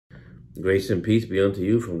Grace and peace be unto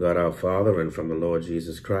you from God our Father and from the Lord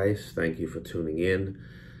Jesus Christ. Thank you for tuning in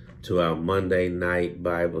to our Monday night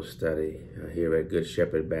Bible study here at Good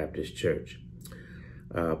Shepherd Baptist Church.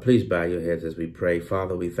 Please bow your heads as we pray.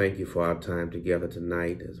 Father, we thank you for our time together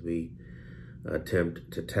tonight as we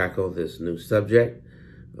attempt to tackle this new subject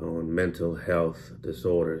on mental health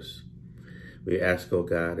disorders. We ask, oh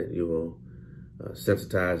God, that you will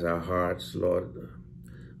sensitize our hearts, Lord,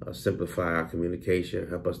 simplify our communication,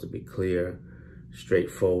 help us to be clear,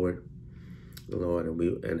 straightforward, Lord,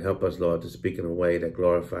 and help us, Lord, to speak in a way that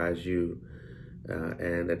glorifies you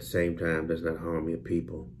and at the same time does not harm your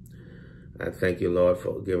people. I thank you, Lord,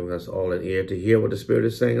 for giving us all an ear to hear what the Spirit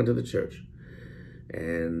is saying unto the church,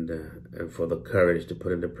 and for the courage to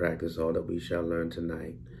put into practice all that we shall learn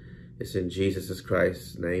tonight. It's in Jesus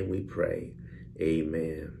Christ's name we pray.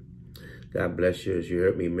 Amen. God bless you. As you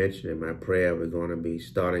heard me mention in my prayer, we're going to be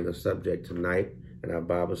starting a subject tonight in our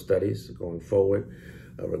Bible studies going forward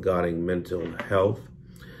regarding mental health.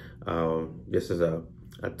 This is a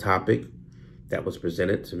topic that was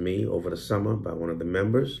presented to me over the summer by one of the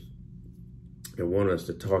members and wanted us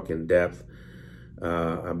to talk in depth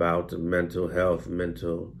about mental health,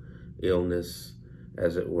 mental illness,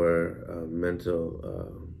 as it were,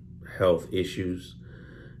 mental health issues.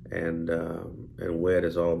 And where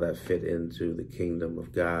does all that fit into the kingdom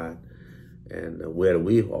of God? And where do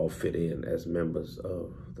we all fit in as members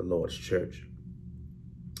of the Lord's church?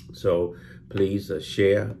 So please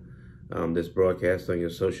share this broadcast on your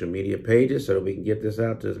social media pages so that we can get this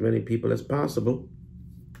out to as many people as possible.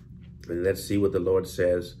 And let's see what the Lord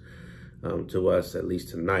says to us, at least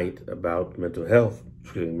tonight, about mental health,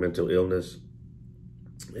 mental illness,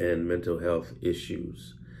 and mental health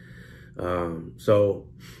issues.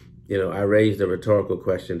 I raised a rhetorical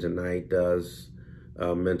question tonight. Does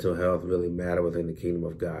mental health really matter within the kingdom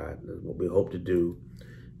of God? What we hope to do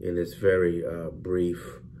in this very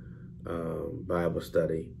brief Bible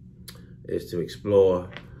study is to explore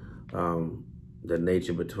the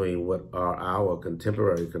nature between what are our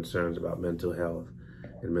contemporary concerns about mental health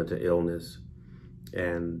and mental illness,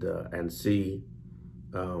 and see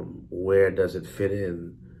where does it fit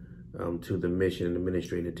in to the mission and the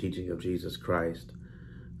ministry and the teaching of Jesus Christ,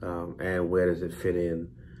 and where does it fit in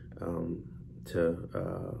to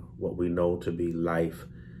what we know to be life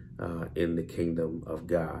in the kingdom of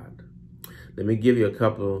God. Let me give you a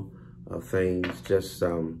couple of things, just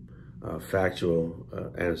some factual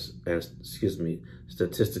and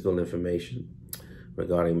statistical information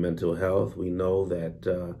regarding mental health. We know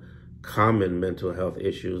that common mental health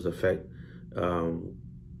issues affect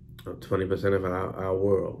 20% of our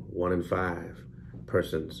world. 1 in 5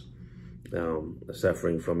 persons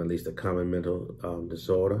suffering from at least a common mental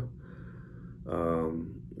disorder.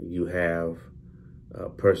 You have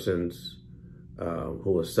persons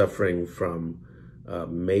who are suffering from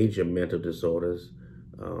major mental disorders.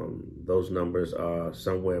 Those numbers are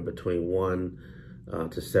somewhere between 1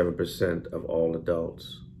 to 7% of all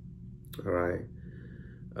adults. All right.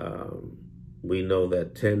 We know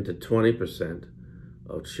that 10 to 20%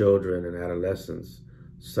 of children and adolescents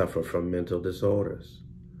suffer from mental disorders.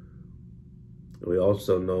 We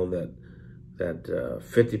also know that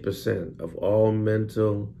 50% of all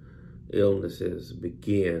mental illnesses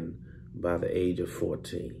begin by the age of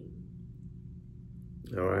 14.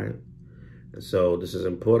 All right? And so this is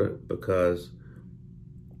important because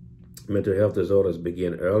mental health disorders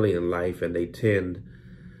begin early in life and they tend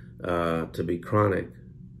to be chronic.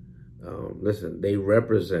 Listen, they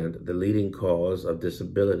represent the leading cause of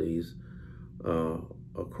disabilities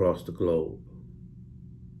across the globe.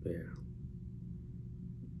 Yeah.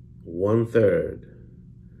 1/3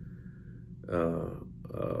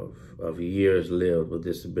 of years lived with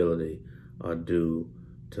disability are due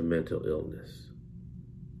to mental illness.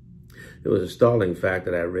 There was a startling fact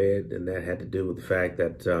that I read, and that had to do with the fact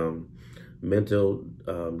that mental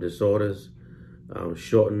disorders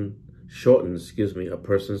shortens a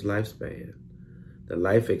person's lifespan. The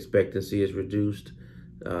life expectancy is reduced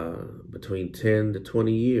between 10 to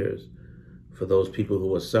 20 years for those people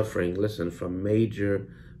who are suffering, listen, from major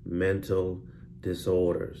mental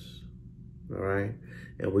disorders. All right?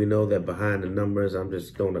 And we know that behind the numbers, I'm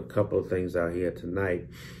just throwing a couple of things out here tonight,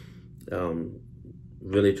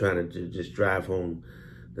 really trying to just drive home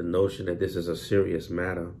the notion that this is a serious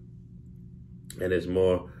matter and it's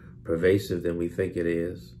more pervasive than we think it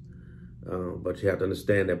is. But you have to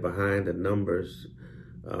understand that behind the numbers,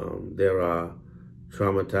 there are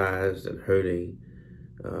traumatized and hurting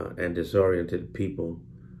and disoriented people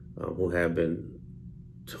who have been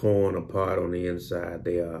torn apart on the inside.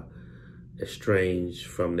 They are estranged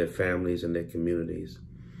from their families and their communities.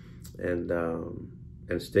 And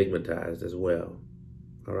and stigmatized as well.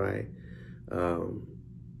 All right.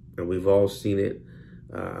 And we've all seen it.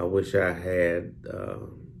 I wish I had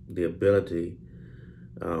the ability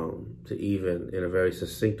to even, in a very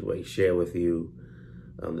succinct way, share with you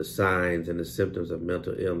the signs and the symptoms of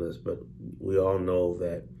mental illness. But we all know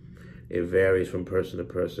that it varies from person to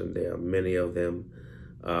person. There are many of them.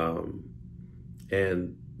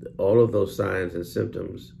 And all of those signs and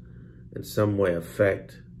symptoms in some way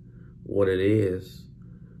affect what it is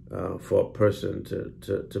for a person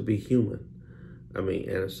to be human. I mean,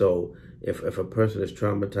 and so if a person is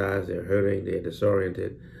traumatized, they're hurting, they're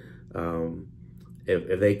disoriented,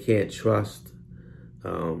 if they can't trust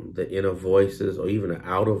the inner voices or even the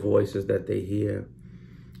outer voices that they hear,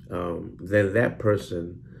 then that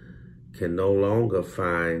person can no longer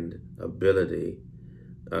find ability.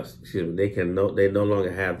 They no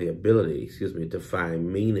longer have the ability, to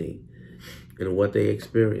find meaning in what they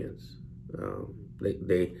experience.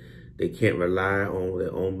 They can't rely on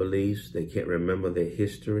their own beliefs. They can't remember their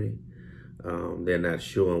history. They're not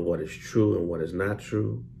sure on what is true and what is not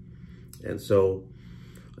true. And so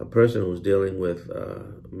a person who's dealing with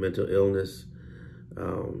mental illness,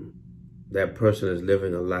 that person is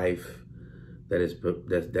living a life that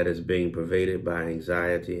is being pervaded by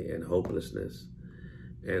anxiety and hopelessness.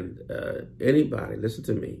 And anybody, listen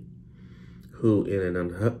to me, who in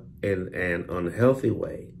an unhealthy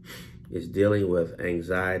way is dealing with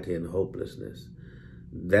anxiety and hopelessness,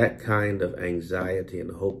 that kind of anxiety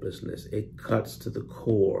and hopelessness, it cuts to the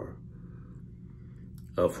core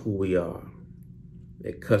of who we are.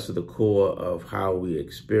 It cuts to the core of how we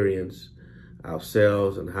experience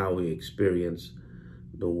ourselves and how we experience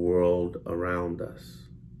the world around us.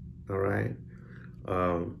 All right?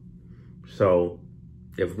 So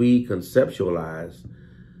if we conceptualize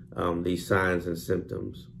these signs and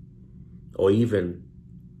symptoms, or even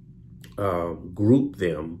group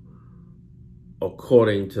them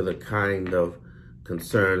according to the kind of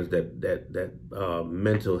concerns that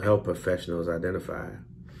mental health professionals identify,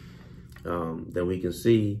 then we can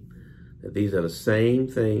see that these are the same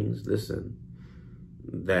things, listen,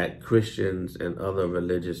 that Christians and other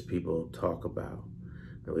religious people talk about.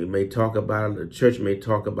 And we may talk about it, the church may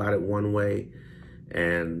talk about it one way,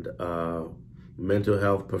 and mental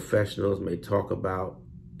health professionals may talk about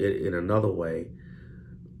it in another way.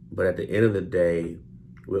 But at the end of the day,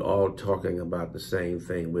 we're all talking about the same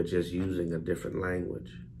thing. We're just using a different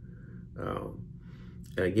language. And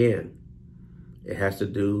again, it has to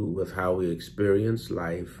do with how we experience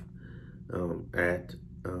life at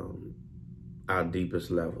our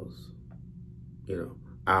deepest levels.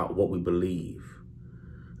 What we believe,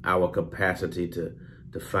 our capacity to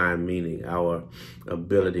find meaning, our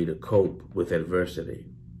ability to cope with adversity,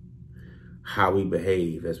 how we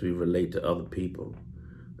behave as we relate to other people,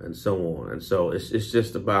 and so on. And so it's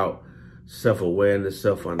just about self-awareness,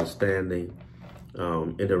 self-understanding,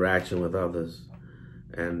 interaction with others.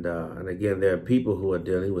 And again, there are people who are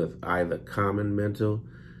dealing with either common mental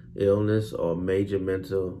illness or major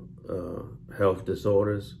mental health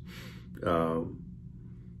disorders.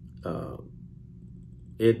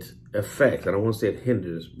 It affects, I don't want to say it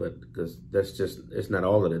hinders, but because it's not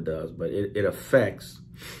all that it does, but it affects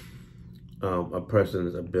a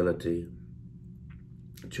person's ability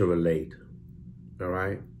to relate. All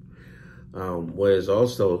right. What is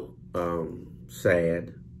also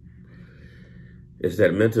sad is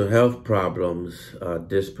that mental health problems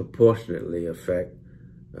disproportionately affect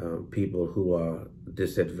people who are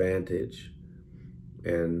disadvantaged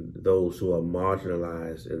and those who are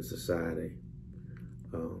marginalized in society.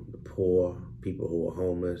 The poor, people who are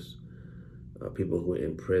homeless, people who are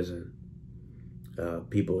in prison,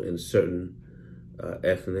 people in certain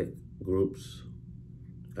ethnic groups,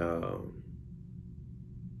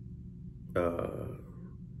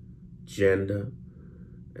 gender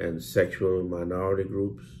and sexual minority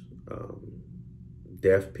groups,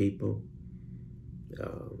 deaf people,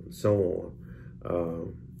 so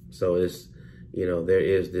on. So it's, there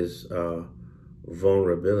is this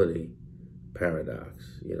vulnerability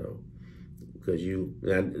paradox, because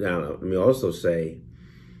now let me also say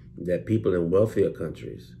that people in wealthier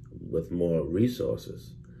countries with more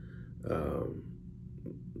resources,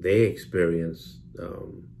 they experience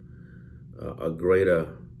a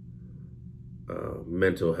greater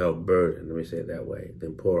mental health burden, let me say it that way,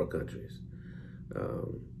 than poorer countries.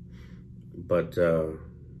 But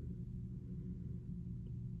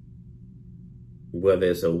whether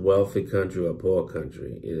it's a wealthy country or a poor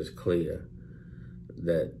country, it is clear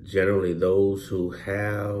that generally those who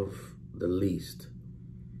have the least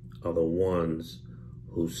are the ones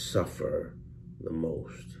who suffer the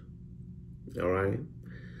most. All right?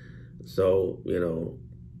 So,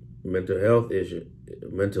 mental health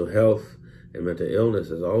and mental illness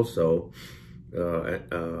is also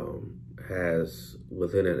has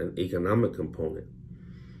within it an economic component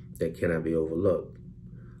that cannot be overlooked.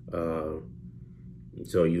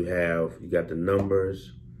 So you got the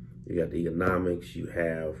numbers, you got the economics, you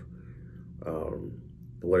have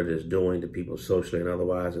what it is doing to people socially and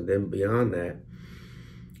otherwise, and then beyond that,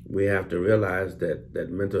 we have to realize that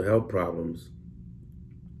mental health problems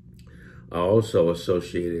are also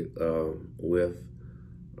associated with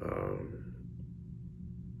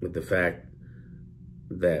the fact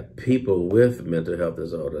that people with mental health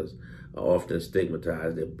disorders are often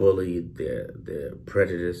stigmatized. They're bullied. They're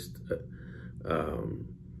prejudiced.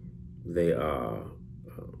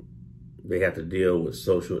 They have to deal with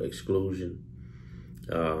social exclusion,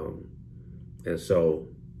 and so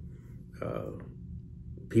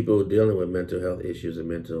people dealing with mental health issues and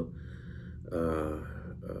mental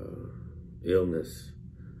illness,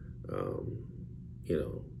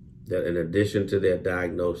 that in addition to their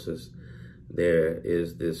diagnosis, there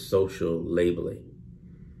is this social labeling,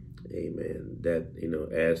 amen, that,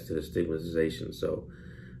 adds to the stigmatization. So,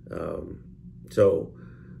 so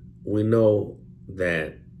we know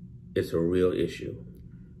that it's a real issue.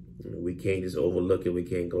 We can't just overlook it. We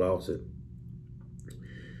can't gloss it.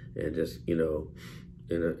 And just, in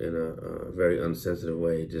a very unsensitive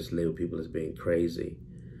way, just label people as being crazy.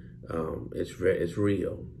 It's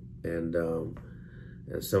real. And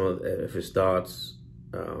if it starts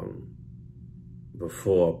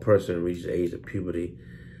before a person reaches the age of puberty,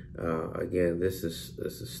 again, this is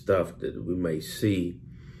stuff that we may see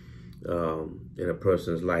in a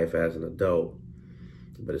person's life as an adult,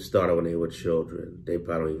 but it started when they were children. They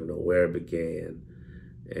probably don't even know where it began,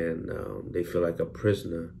 and they feel like a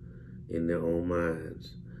prisoner in their own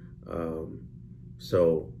minds.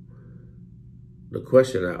 So another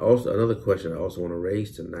question I also want to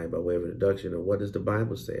raise tonight by way of introduction, and what does the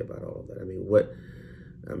Bible say about all of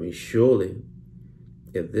that? Surely,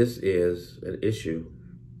 if this is an issue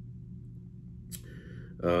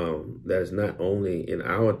that is not only in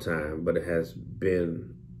our time, but it has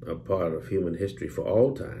been a part of human history for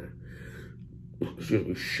all time,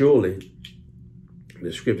 surely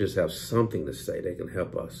the scriptures have something to say that can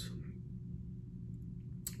help us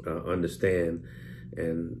understand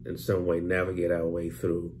and in some way navigate our way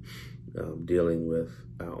through dealing with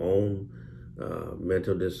our own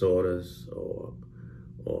mental disorders or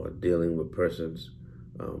dealing with persons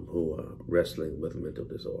who are wrestling with mental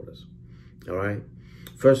disorders. All right.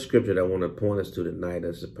 First scripture that I want to point us to tonight,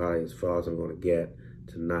 this is probably as far as I'm going to get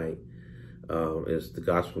tonight, is the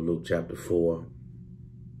Gospel of Luke chapter 4,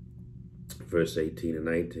 verse 18 and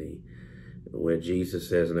 19, where Jesus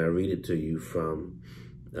says, and I read it to you from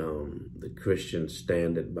the Christian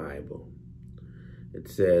Standard Bible. It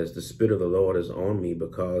says, "The Spirit of the Lord is on me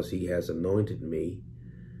because he has anointed me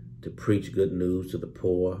to preach good news to the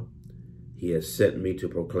poor. He has sent me to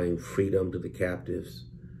proclaim freedom to the captives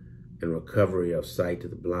and recovery of sight to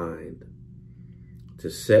the blind, to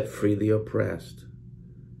set free the oppressed,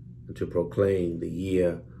 and to proclaim the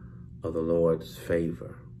year of the Lord's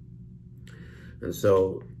favor." And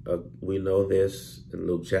so we know this in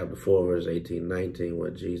Luke chapter 4, verse 18, 19, where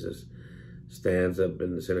Jesus stands up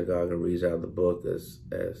in the synagogue and reads out the book as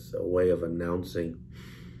a way of announcing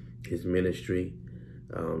his ministry,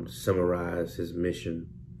 summarize his mission.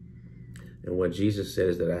 And what Jesus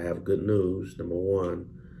says that I have good news, number one,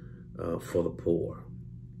 for the poor.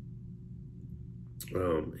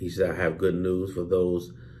 He said, I have good news for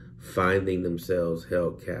those finding themselves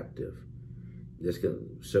held captive. This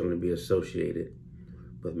can certainly be associated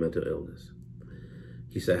with mental illness.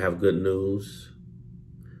 He said, I have good news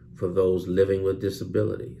for those living with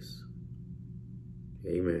disabilities.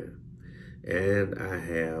 Amen. And I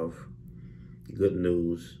have good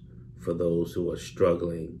news for those who are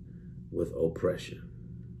struggling with oppression.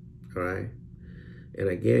 All right? And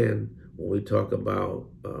again, when we talk about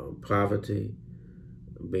poverty,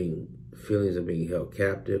 feelings of being held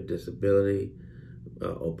captive, disability,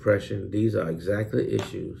 oppression, these are exactly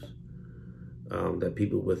issues that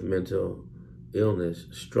people with mental illness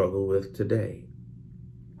struggle with today.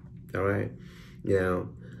 All right? Now,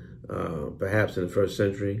 perhaps in the first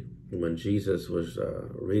century, when Jesus was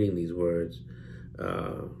reading these words,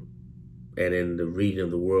 and in the region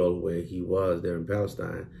of the world where he was there in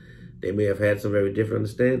Palestine, they may have had some very different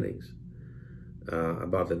understandings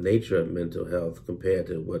about the nature of mental health compared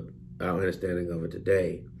to what our understanding of it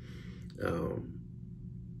today.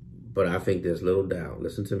 But I think there's little doubt,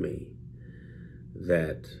 listen to me,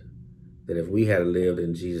 that if we had lived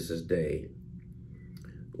in Jesus' day,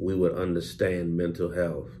 we would understand mental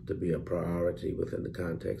health to be a priority within the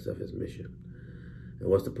context of his mission. And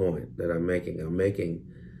what's the point that I'm making? I'm making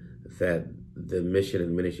that the mission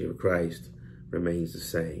and ministry of Christ remains the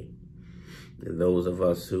same. And those of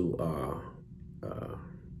us who are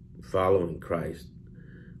following Christ,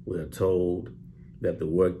 we are told that the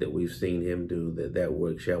work that we've seen him do, that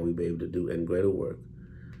work shall we be able to do, and greater work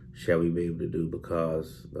shall we be able to do,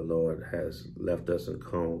 because the Lord has left us and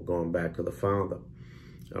gone back to the Father.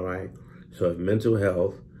 All right? So if mental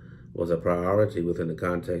health was a priority within the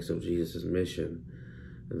context of Jesus' mission,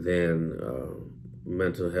 then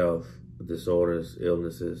mental health disorders,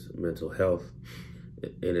 illnesses, mental health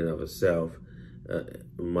in and of itself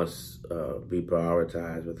must be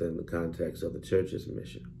prioritized within the context of the church's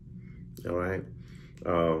mission. All right?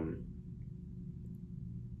 How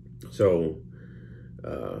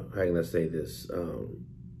can I say this?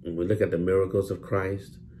 When we look at the miracles of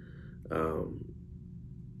Christ,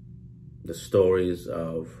 the stories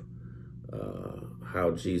of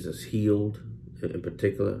how Jesus healed in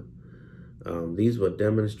particular, these were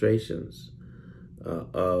demonstrations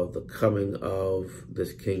of the coming of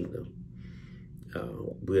this kingdom.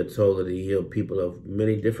 We are told that he healed people of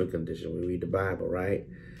many different conditions. We read the Bible, right?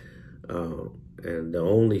 And the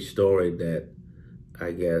only story that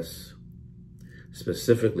I guess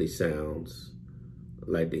specifically sounds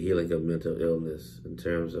like the healing of mental illness in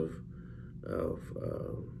terms of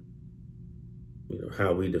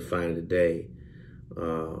how we define it today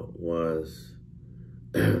was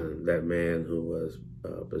that man who was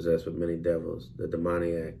possessed with many devils, the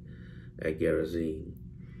demoniac at Gerizim.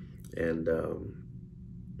 And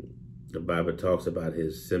the Bible talks about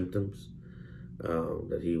his symptoms,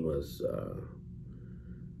 that he was,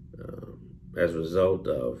 as a result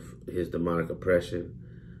of his demonic oppression,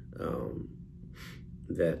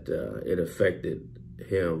 that it affected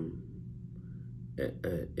him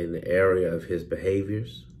in the area of his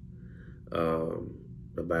behaviors.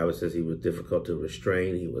 The Bible says he was difficult to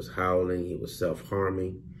restrain, he was howling, he was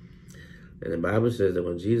self-harming. And the Bible says that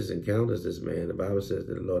when Jesus encounters this man, the Bible says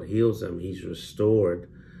that the Lord heals him. He's restored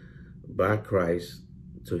by Christ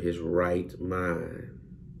to his right mind,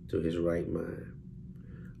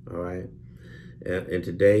 all right? In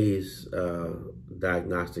today's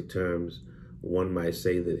diagnostic terms, one might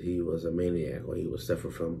say that he was a maniac, or he was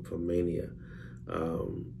suffering from mania.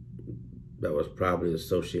 That was probably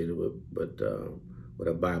associated with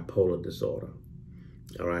a bipolar disorder,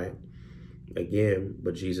 all right? Again,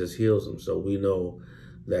 but Jesus heals him. So we know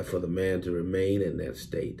that for the man to remain in that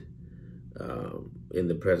state, in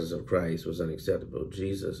the presence of Christ, was unacceptable.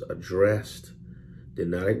 Jesus addressed, did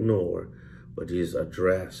not ignore, but Jesus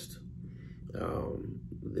addressed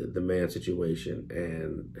the man's situation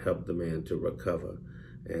and helped the man to recover.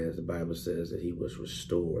 As the Bible says that he was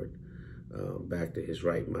restored back to his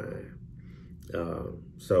right mind.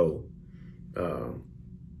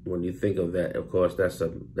 When you think of that, of course, that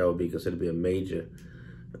would be considered to be a major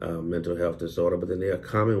mental health disorder. But then there are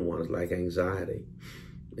common ones like anxiety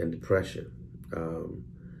and depression.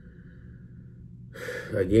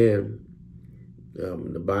 Again,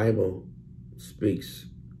 the Bible speaks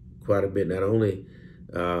quite a bit. Not only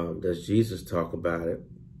does Jesus talk about it,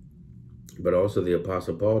 but also the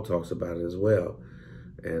Apostle Paul talks about it as well.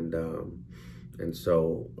 And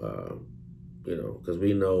so, because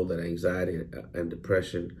we know that anxiety and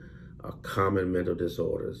depression are common mental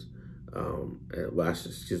disorders. I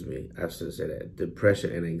should say that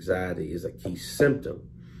depression and anxiety is a key symptom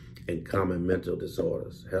in common mental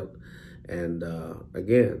disorders. And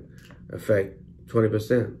again, affect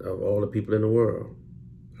 20% of all the people in the world.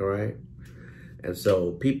 All right, and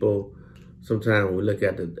so people sometimes when we look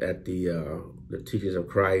at the teachings of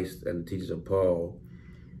Christ and the teachings of Paul,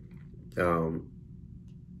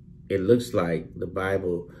 it looks like the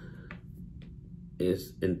Bible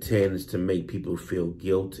intends to make people feel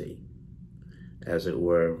guilty, as it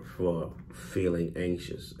were, for feeling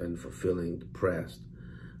anxious and for feeling depressed.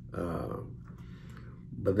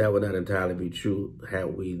 But that would not entirely be true.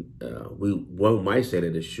 One might say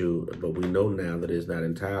that it's true, but we know now that it's not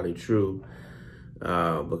entirely true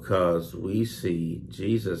because we see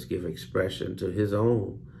Jesus give expression to his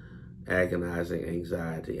own agonizing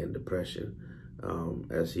anxiety and depression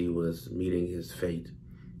as he was meeting his fate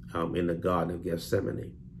in the Garden of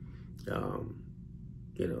Gethsemane.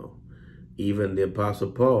 Even the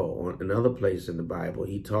Apostle Paul, another place in the Bible,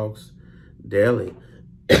 he talks daily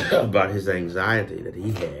about his anxiety that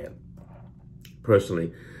he had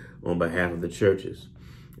personally on behalf of the churches.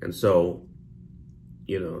 And so,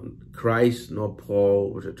 Christ nor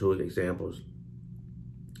Paul, which are two examples,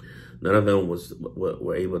 none of them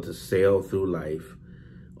were able to sail through life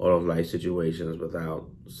all of life situations without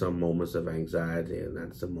some moments of anxiety and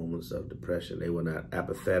not some moments of depression. They were not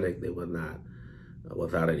apathetic. They were not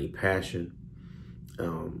without any passion.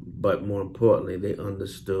 But more importantly, they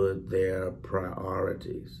understood their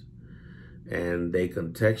priorities, and they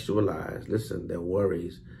contextualized, listen, their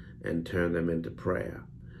worries and turned them into prayer.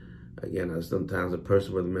 Again, sometimes a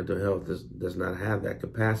person with mental health does not have that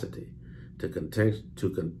capacity to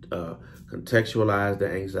contextualize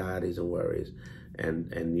their anxieties and worries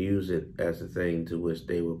and use it as a thing to which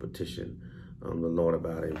they will petition the Lord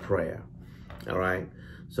about in prayer. All right.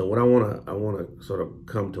 So what I want to sort of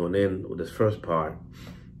come to an end with this first part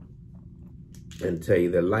and tell you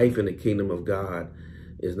that life in the kingdom of God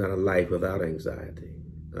is not a life without anxiety.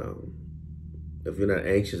 If you're not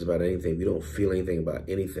anxious about anything, if you don't feel anything about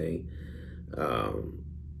anything,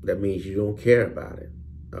 that means you don't care about it.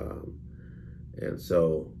 And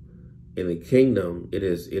so in the kingdom, it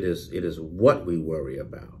is what we worry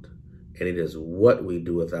about, and it is what we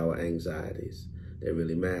do with our anxieties that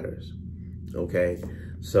really matters. Okay,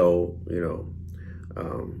 so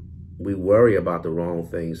we worry about the wrong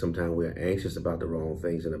things. Sometimes we are anxious about the wrong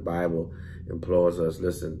things, and the Bible implores us,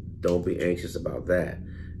 listen, don't be anxious about that,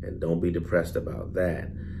 and don't be depressed about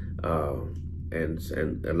that. And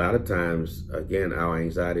a lot of times, again, our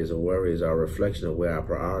anxieties and worries are a reflection of where our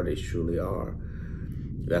priorities truly are.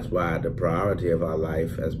 That's why the priority of our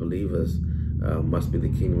life as believers must be the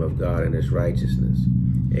kingdom of God and its righteousness.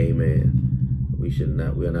 Amen. We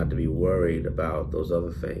are not to be worried about those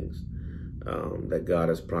other things that God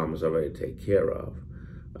has promised already to take care of.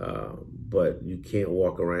 But you can't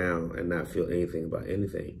walk around and not feel anything about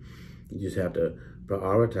anything. You just have to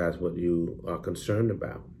prioritize what you are concerned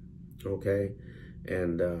about, okay?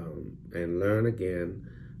 And learn again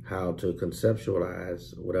how to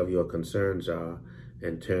conceptualize whatever your concerns are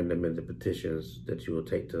and turn them into petitions that you will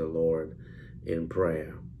take to the Lord in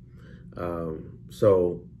prayer.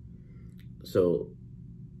 So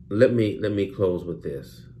let me close with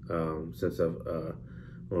this, since I've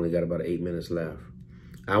only got about 8 minutes left.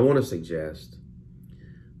 I want to suggest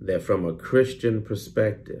that from a Christian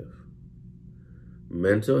perspective,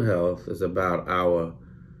 mental health is about our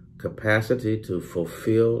capacity to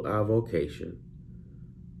fulfill our vocation,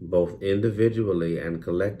 both individually and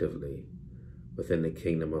collectively, within the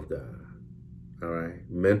kingdom of God. All right?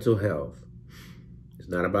 Mental health. It's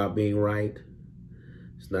not about being right.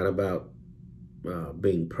 It's not about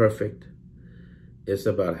being perfect. It's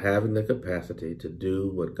about having the capacity to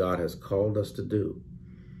do what God has called us to do.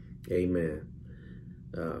 Amen.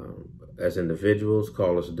 As individuals,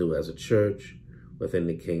 call us to do as a church within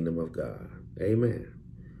the kingdom of God. Amen.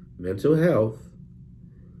 Mental health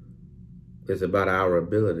is about our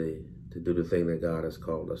ability to do the thing that God has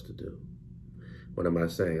called us to do. What am I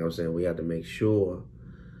saying? I'm saying we have to make sure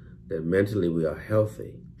that mentally we are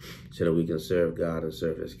healthy so that we can serve God and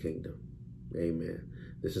serve his kingdom. Amen.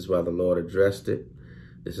 This is why the Lord addressed it.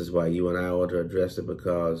 This is why you and I ought to address it,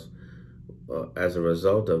 because as a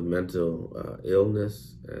result of mental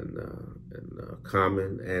illness and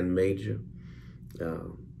common and major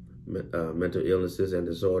mental illnesses and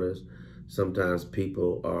disorders, sometimes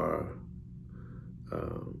people are,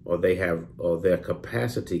 or their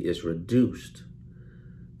capacity is reduced.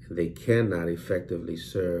 They cannot effectively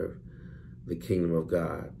serve the kingdom of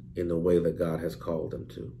God in the way that God has called them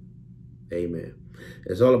to. Amen.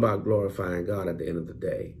 It's all about glorifying God at the end of the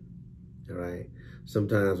day. All right.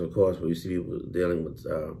 Sometimes, of course, we see people dealing with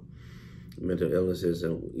mental illnesses,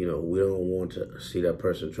 and we don't want to see that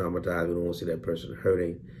person traumatized. We don't want to see that person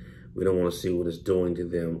hurting. We don't want to see what it's doing to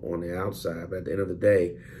them on the outside. But at the end of the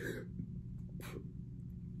day,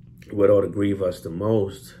 what ought to grieve us the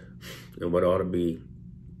most, and what ought to be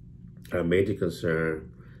our major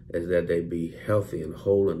concern, is that they be healthy and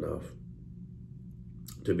whole enough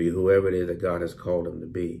to be whoever it is that God has called them to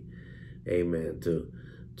be. Amen. To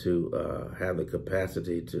have the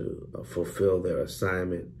capacity to fulfill their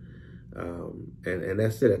assignment. And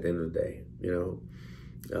that's it at the end of the day.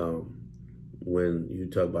 When you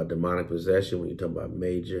talk about demonic possession, when you talk about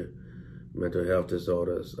major mental health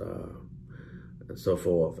disorders, and so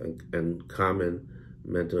forth, and common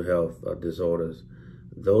mental health disorders,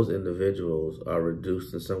 those individuals are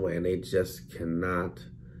reduced in some way, and they just cannot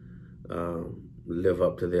live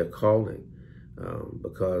up to their calling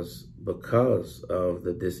because of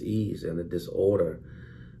the dis-ease and the disorder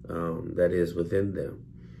that is within them.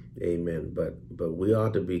 Amen. But we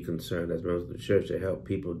ought to be concerned as members of the church to help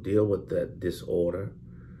people deal with that disorder,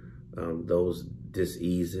 those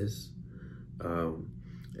dis-eases, and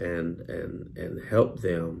help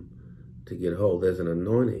them to get whole. There's an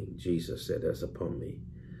anointing, Jesus said, that's upon me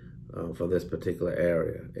for this particular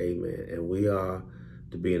area. Amen. And we are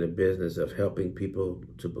to be in the business of helping people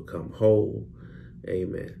to become whole.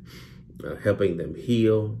 Amen. Helping them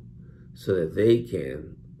heal so that they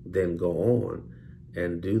can then go on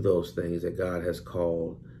and do those things that God has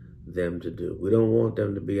called them to do. We don't want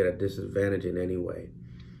them to be at a disadvantage in any way.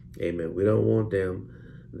 Amen. We don't want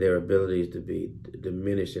their abilities to be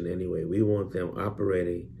diminished in any way. We want them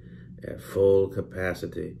operating at full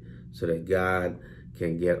capacity so that God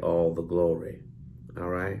can get all the glory. All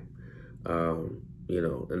right.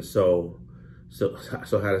 And so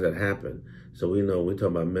how does that happen? So we know we talk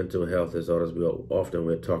about mental health disorders.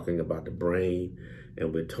 We're talking about the brain,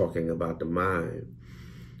 and we're talking about the mind.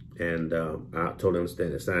 And I totally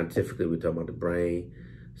understand that scientifically we're talking about the brain.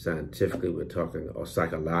 Scientifically we're talking, or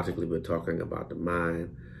psychologically we're talking about the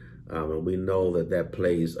mind. And we know that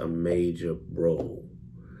plays a major role.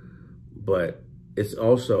 But it's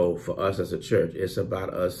also, for us as a church, it's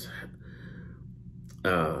about us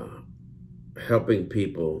helping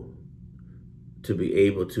people to be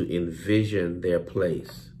able to envision their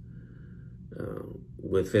place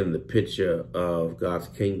within the picture of God's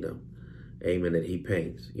kingdom, amen, that he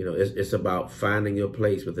paints. It's about finding your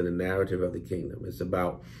place within the narrative of the kingdom. It's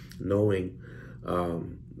about knowing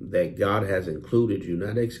that God has included you,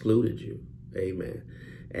 not excluded you, amen.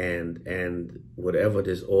 And whatever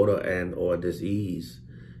disorder and or disease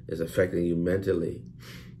is affecting you mentally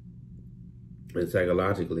and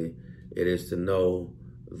psychologically, it is to know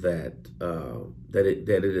that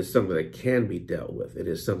it is something that can be dealt with. It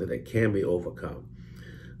is something that can be overcome.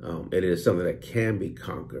 It is something that can be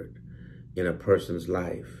conquered in a person's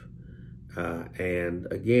life. And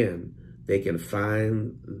again, they can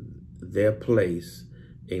find their place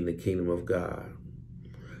in the kingdom of God.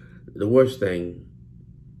 The worst thing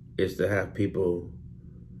is to have people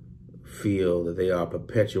feel that they are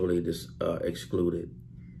perpetually excluded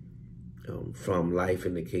from life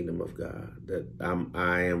in the kingdom of God, that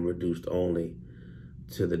I am reduced only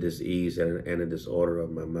to the disease and the disorder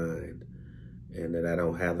of my mind, and that I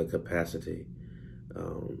don't have the capacity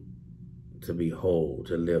to be whole,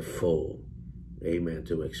 to live full, amen,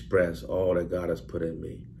 to express all that God has put in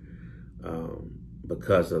me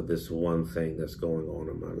because of this one thing that's going on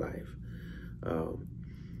in my life.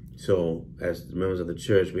 So as members of the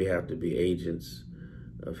church, we have to be agents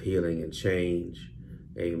of healing and change.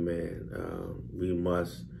 Amen. We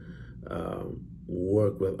must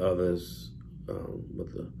work with others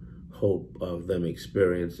with the hope of them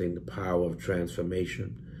experiencing the power of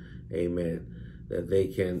transformation. Amen. That they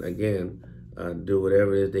can, again, do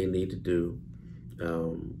whatever it is they need to do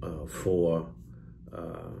for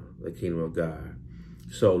the kingdom of God.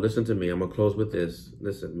 So listen to me. I'm going to close with this.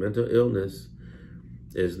 Listen, mental illness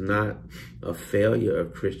is not a failure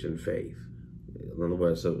of Christian faith. In other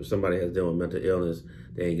words, so if somebody has dealt with mental illness,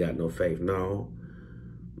 they ain't got no faith. No,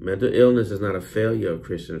 mental illness is not a failure of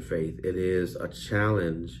Christian faith. It is a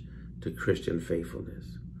challenge to Christian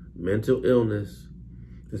faithfulness. Mental illness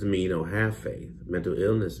doesn't mean you don't have faith. Mental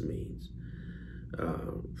illness means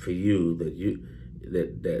for you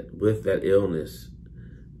that with that illness,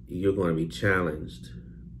 you're going to be challenged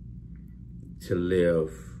to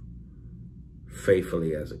live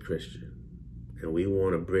faithfully as a Christian. And we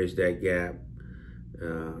want to bridge that gap.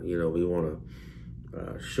 We want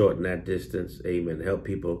to shorten that distance, amen, help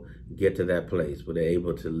people get to that place where they're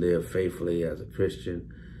able to live faithfully as a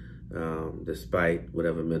Christian, despite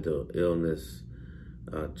whatever mental illness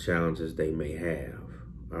challenges they may have,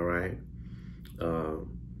 all right?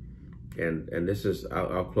 And this is,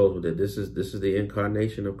 I'll close with it. This is the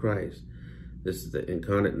incarnation of Christ. This is the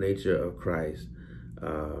incarnate nature of Christ.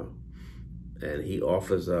 And he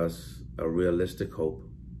offers us a realistic hope.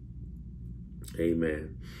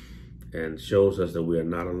 Amen. And shows us that we are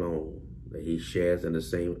not alone, that he shares in the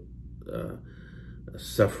same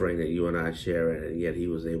suffering that you and I share in, and yet he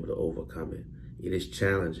was able to overcome it. It is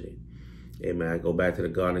challenging. Amen. I go back to the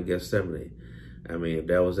Garden of Gethsemane. I mean, if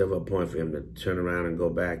there was ever a point for him to turn around and go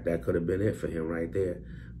back, that could have been it for him right there.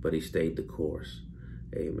 But he stayed the course.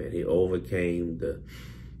 Amen. He overcame the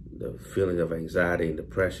feeling of anxiety and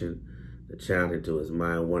depression, the challenge to his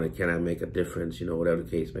mind, wondering, can I make a difference? Whatever the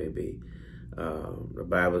case may be. The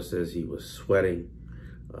Bible says he was sweating,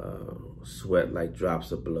 sweat like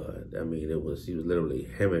drops of blood. I mean, he was literally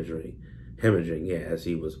hemorrhaging, as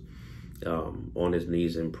he was on his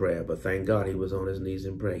knees in prayer. But thank God he was on his knees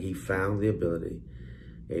in prayer. He found the ability,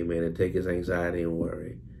 amen, to take his anxiety and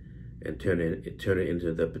worry and turn it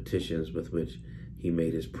into the petitions with which he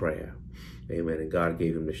made his prayer. Amen. And God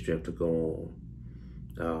gave him the strength to go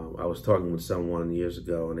on. I was talking with someone years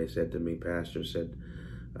ago, and they said to me, Pastor said,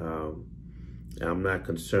 I'm not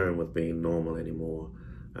concerned with being normal anymore.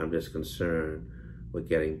 I'm just concerned with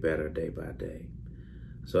getting better day by day.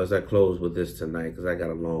 So as I close with this tonight, because I got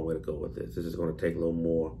a long way to go with this is going to take a little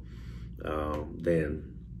more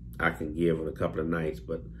than I can give in a couple of nights,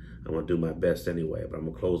 but I'm going to do my best anyway. But I'm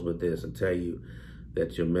going to close with this and tell you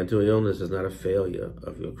that your mental illness is not a failure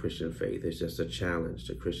of your Christian faith. It's just a challenge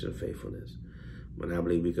to Christian faithfulness. And I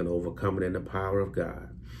believe we can overcome it in the power of God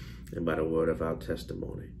and by the word of our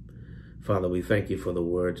testimony. Father, we thank you for the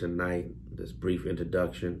word tonight, this brief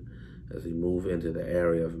introduction as we move into the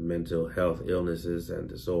area of mental health illnesses and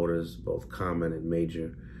disorders, both common and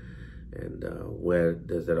major. And where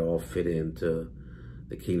does that all fit into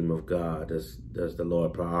the kingdom of God? Does the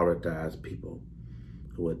Lord prioritize people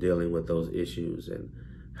who are dealing with those issues, and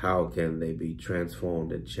how can they be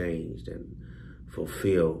transformed and changed and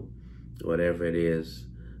fulfill whatever it is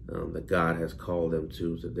that God has called them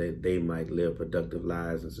to, so that they might live productive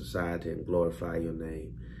lives in society and glorify your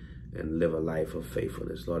name and live a life of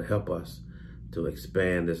faithfulness. Lord, help us to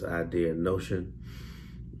expand this idea and notion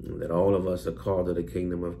that all of us are called to the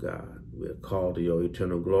kingdom of God. We are called to your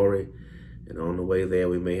eternal glory, and on the way there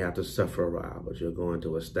we may have to suffer a while, but you're going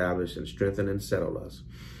to establish and strengthen and settle us.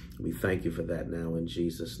 We thank you for that now in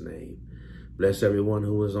Jesus' name. Bless everyone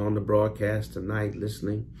who is on the broadcast tonight,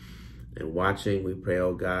 listening and watching. We pray,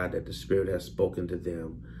 oh God, that the Spirit has spoken to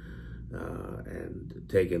them and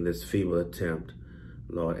taken this feeble attempt,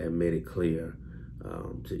 Lord, and made it clear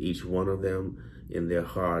to each one of them in their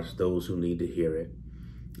hearts, those who need to hear it.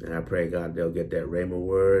 And I pray, God, they'll get that rhema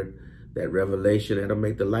word, that revelation that'll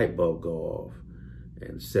make the light bulb go off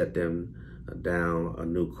and set them down a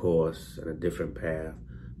new course and a different path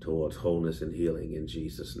towards wholeness and healing in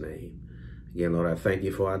Jesus' name. Again, Lord, I thank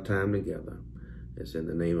you for our time together. It's in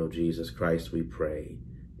the name of Jesus Christ we pray.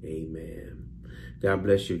 Amen. God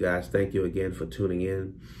bless you guys. Thank you again for tuning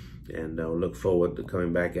in. And look forward to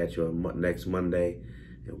coming back at you next Monday.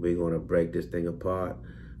 And we're going to break this thing apart.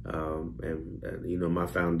 And you know, my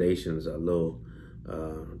foundations are a little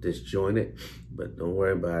disjointed, but don't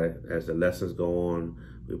worry about it. As the lessons go on,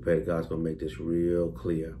 we pray that God's going to make this real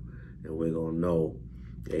clear. And we're going to know,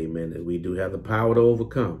 amen, that we do have the power to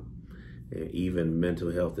overcome even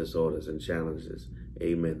mental health disorders and challenges.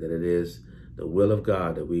 Amen. That it is the will of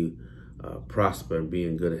God that we prosper and be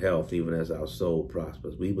in good health, even as our soul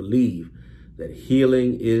prospers. We believe that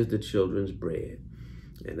healing is the children's bread.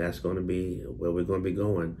 And that's going to be where we're going to be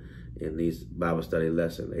going in these Bible study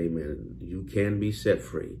lessons. Amen. You can be set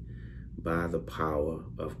free by the power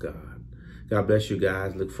of God. God bless you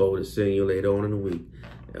guys. Look forward to seeing you later on in the week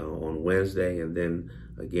on Wednesday, and then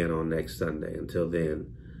again on next Sunday. Until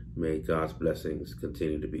then, may God's blessings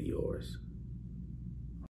continue to be yours.